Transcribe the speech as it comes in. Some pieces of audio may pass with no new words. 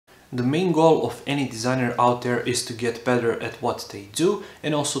The main goal of any designer out there is to get better at what they do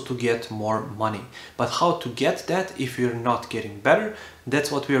and also to get more money. But how to get that if you're not getting better, that's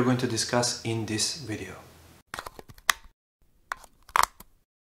what we are going to discuss in this video.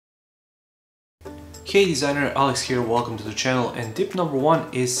 Hey designer, Alex here, welcome to the channel, and tip number one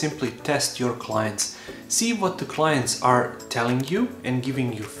is simply test your clients. See what the clients are telling you and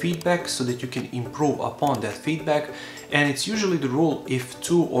giving you feedback so that you can improve upon that feedback. And it's usually the rule, if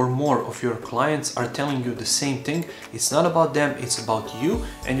two or more of your clients are telling you the same thing, it's not about them, it's about you,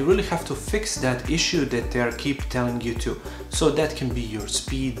 and you really have to fix that issue that they keep telling you to. So that can be your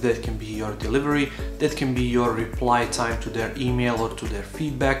speed, that can be your delivery, that can be your reply time to their email or to their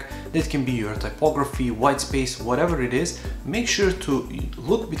feedback, that can be your typography, white space, whatever it is. Make sure to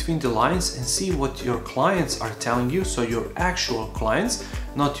look between the lines and see what your clients are telling you, so your actual clients,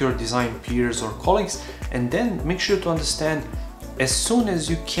 not your design peers or colleagues, and then make sure to understand as soon as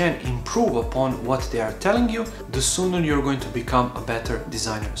you can improve upon what they are telling you, the sooner you're going to become a better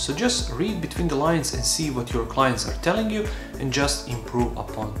designer. So just read between the lines and see what your clients are telling you and just improve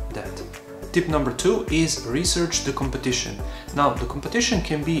upon that. Tip number two is research the competition. Now, the competition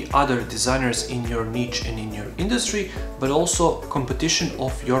can be other designers in your niche and in your industry, but also competition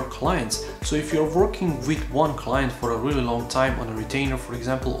of your clients. So if you're working with one client for a really long time on a retainer, for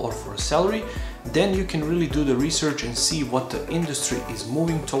example, or for a salary, then you can really do the research and see what the industry is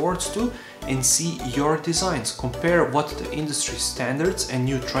moving towards to and see your designs. Compare what the industry standards and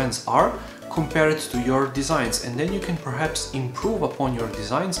new trends are, compare it to your designs, and then you can perhaps improve upon your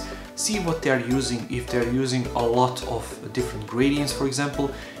designs. See what they are using, if they are using a lot of different gradients, for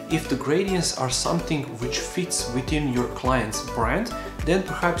example. If the gradients are something which fits within your client's brand, then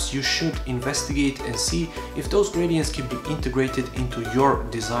perhaps you should investigate and see if those gradients can be integrated into your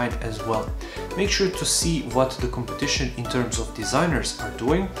design as well. Make sure to see what the competition in terms of designers are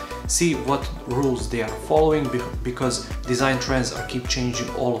doing, see what rules they are following, because design trends keep changing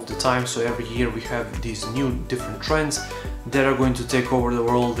all of the time. So every year we have these new different trends that are going to take over the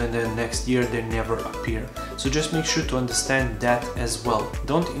world, and then next year they never appear. So just make sure to understand that as well.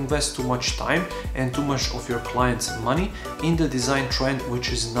 Don't invest too much time and too much of your client's money in the design trend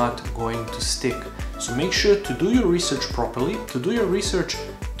which is not going to stick. So make sure to do your research properly, to do your research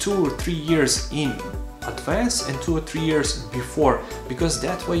 2 or 3 years in advance and 2 or 3 years before, because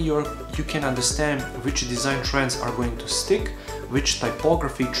that way you can understand which design trends are going to stick, which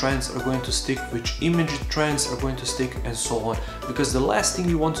typography trends are going to stick, which image trends are going to stick, and so on. Because the last thing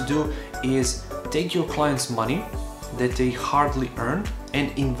you want to do is take your clients' money that they hardly earned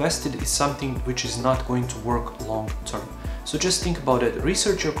and invest it in something which is not going to work long term. So just think about it.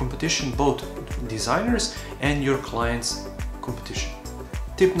 Research your competition, both designers and your clients' competition.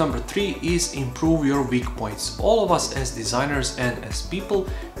 Tip number three is improve your weak points. All of us as designers and as people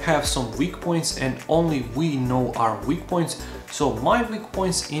have some weak points, and only we know our weak points. So my weak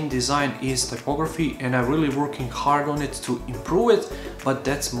points in design is typography, and I'm really working hard on it to improve it, but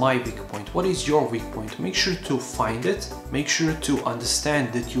that's my weak point. What is your weak point? Make sure to find it. Make sure to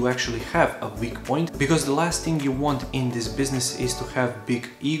understand that you actually have a weak point, because the last thing you want in this business is to have big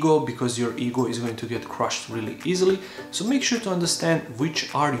ego, because your ego is going to get crushed really easily. So make sure to understand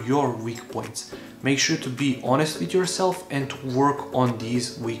which are your weak points. Make sure to be honest with yourself and to work on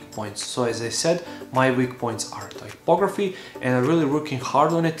these weak points. So as I said, my weak points are typography, and I'm really working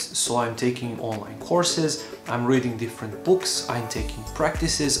hard on it. So I'm taking online courses, I'm reading different books, I'm taking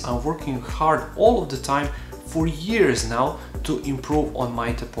practices, I'm working hard all of the time for years now to improve on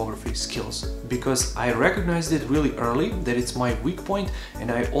my typography skills, because I recognized it really early that it's my weak point, and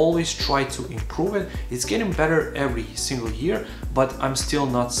I always try to improve it. It's getting better every single year, but I'm still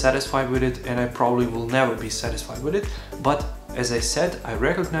not satisfied with it, and I probably will never be satisfied with it. But as I said, I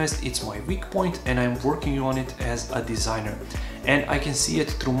recognized it's my weak point and I'm working on it as a designer. And I can see it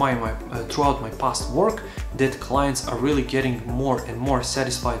through throughout my past work that clients are really getting more and more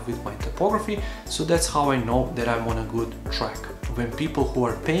satisfied with my typography. So that's how I know that I'm on a good track. When people who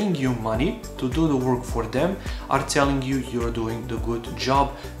are paying you money to do the work for them are telling you you're doing the good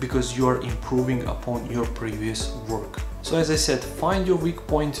job because you're improving upon your previous work. So as I said, find your weak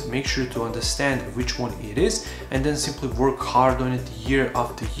point, make sure to understand which one it is, and then simply work hard on it year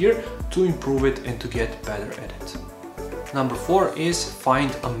after year to improve it and to get better at it. Number 4 is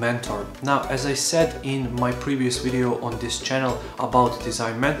find a mentor. Now, as I said in my previous video on this channel about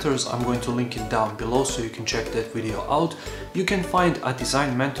design mentors, I'm going to link it down below so you can check that video out. You can find a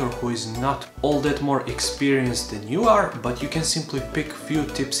design mentor who is not all that more experienced than you are, but you can simply pick few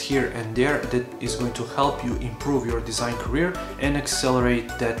tips here and there that is going to help you improve your design career and accelerate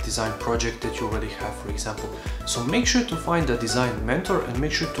that design project that you already have, for example. So make sure to find a design mentor and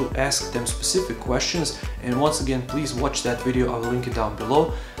make sure to ask them specific questions. And once again, please watch that video, I will link it down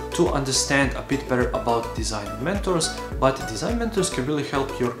below, to understand a bit better about design mentors. But design mentors can really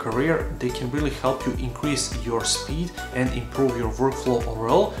help your career. They can really help you increase your speed and improve your workflow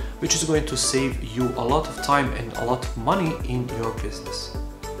overall, which is going to save you a lot of time and a lot of money in your business.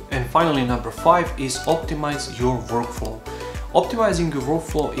 And finally, number 5 is optimize your workflow. Optimizing your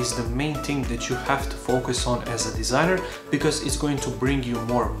workflow is the main thing that you have to focus on as a designer, because it's going to bring you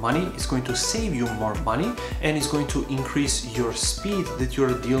more money, it's going to save you more money, and it's going to increase your speed that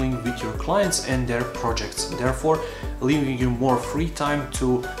you're dealing with your clients and their projects, therefore leaving you more free time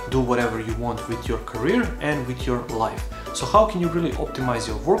to do whatever you want with your career and with your life. So how can you really optimize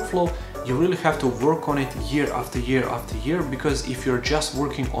your workflow? You really have to work on it year after year after year, because if you're just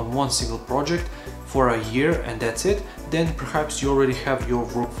working on one single project for a year and that's it, then perhaps you already have your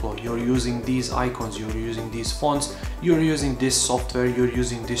workflow. You're using these icons, you're using these fonts, you're using this software, you're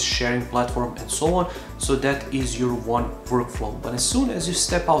using this sharing platform and so on. So that is your one workflow. But as soon as you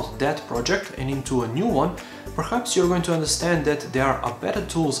step out that project and into a new one, perhaps you're going to understand that there are better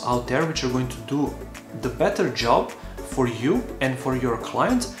tools out there which are going to do the better job for you and for your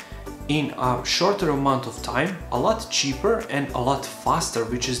clients in a shorter amount of time, a lot cheaper and a lot faster,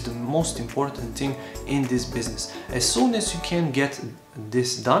 which is the most important thing in this business. As soon as you can get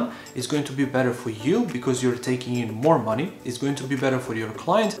this done, it's going to be better for you because you're taking in more money. It's going to be better for your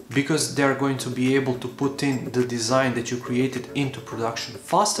client because they're going to be able to put in the design that you created into production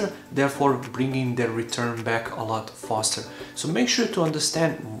faster, therefore bringing their return back a lot faster. So make sure to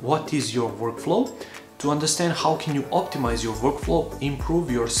understand what is your workflow, to understand how can you optimize your workflow, improve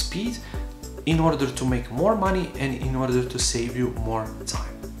your speed in order to make more money and in order to save you more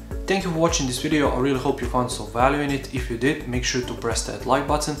time. Thank you for watching this video. I really hope you found some value in it. If you did, make sure to press that like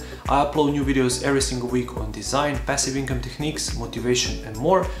button. I upload new videos every single week on design, passive income techniques, motivation and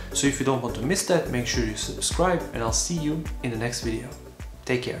more. So if you don't want to miss that, make sure you subscribe and I'll see you in the next video.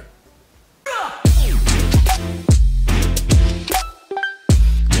 Take care.